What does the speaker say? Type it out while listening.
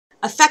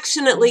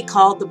Affectionately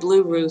called the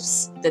Blue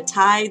Roofs, the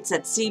tides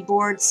at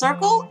Seaboard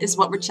Circle is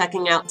what we're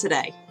checking out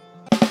today.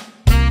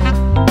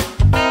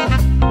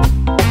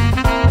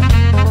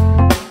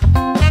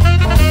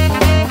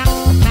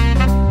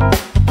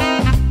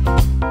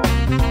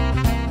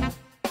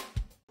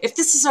 If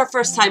this is our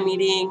first time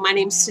meeting, my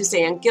name's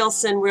Suzanne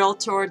Gilson,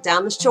 Realtor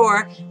down the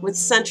shore with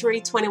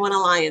Century 21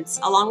 Alliance.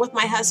 Along with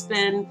my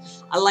husband,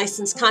 a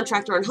licensed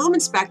contractor and home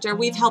inspector,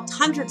 we've helped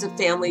hundreds of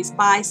families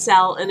buy,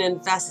 sell, and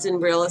invest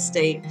in real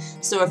estate.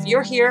 So if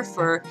you're here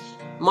for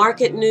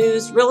market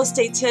news, real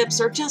estate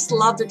tips, or just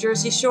love the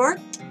Jersey Shore,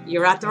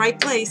 you're at the right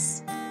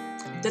place.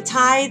 The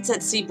Tides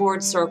at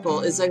Seaboard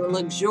Circle is a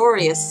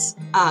luxurious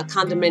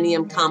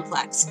condominium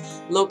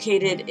complex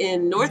located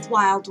in North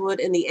Wildwood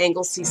in the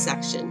Anglesea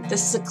section. The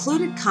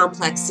secluded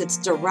complex sits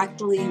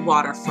directly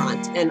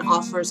waterfront and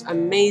offers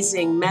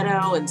amazing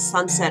meadow and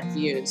sunset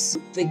views.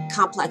 The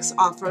complex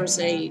offers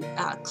a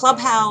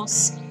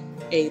clubhouse,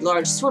 a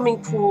large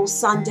swimming pool,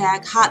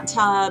 sundeck, hot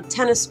tub,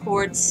 tennis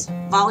courts,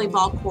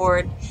 volleyball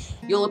court.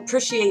 You'll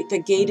appreciate the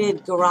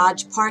gated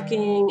garage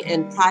parking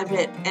and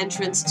private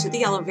entrance to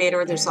the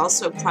elevator. There's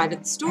also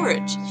private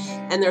storage,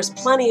 and there's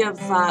plenty of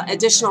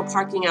additional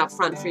parking out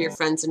front for your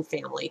friends and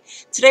family.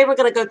 Today we're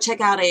going to go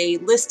check out a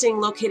listing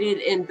located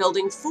in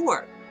Building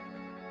 4.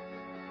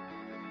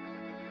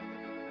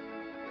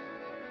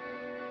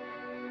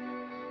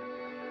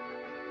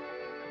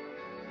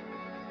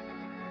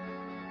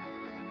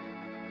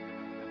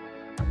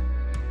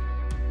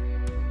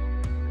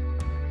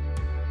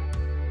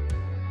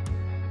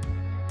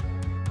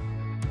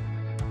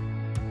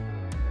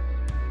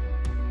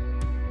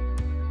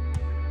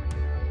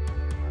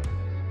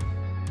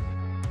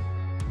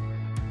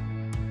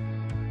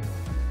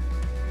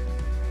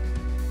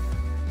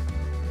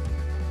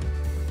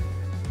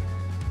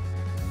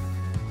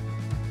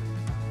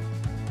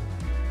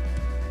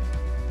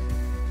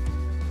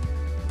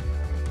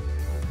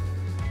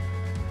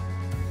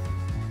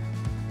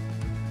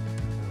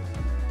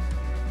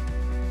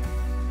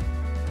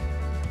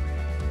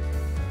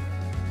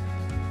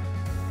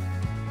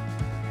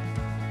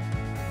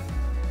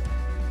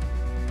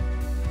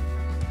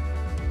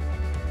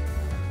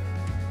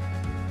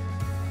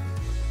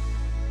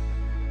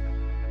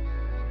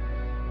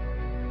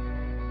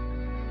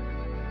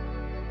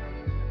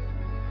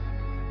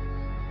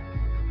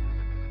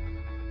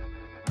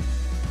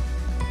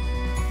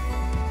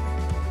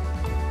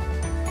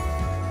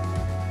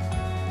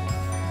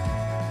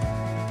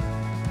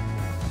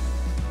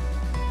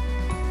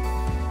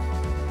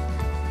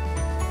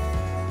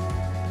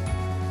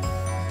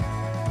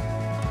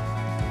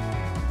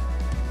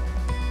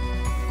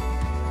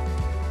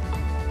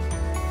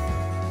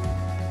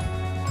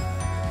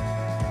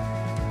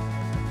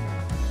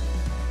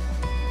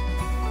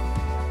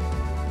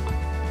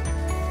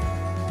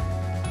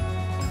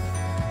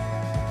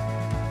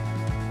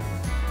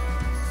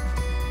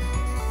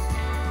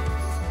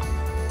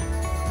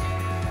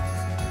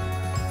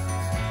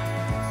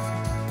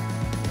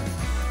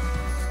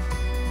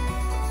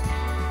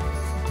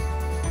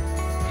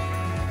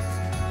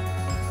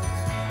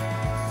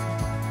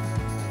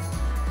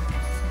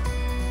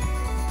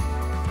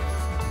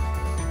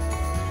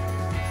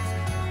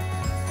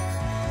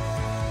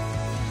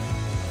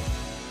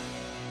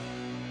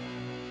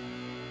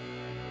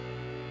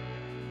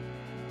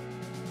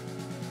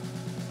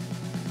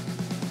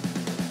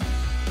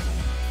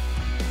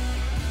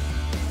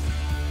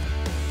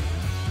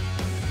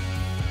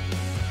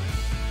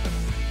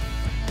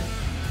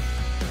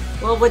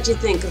 Well, what'd you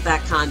think of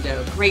that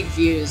condo? Great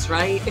views,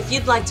 right? If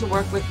you'd like to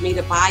work with me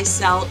to buy,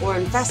 sell, or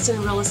invest in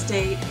real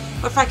estate,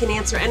 or if I can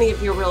answer any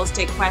of your real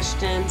estate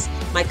questions,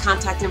 my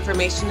contact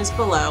information is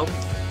below.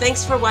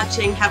 Thanks for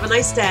watching. Have a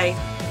nice day.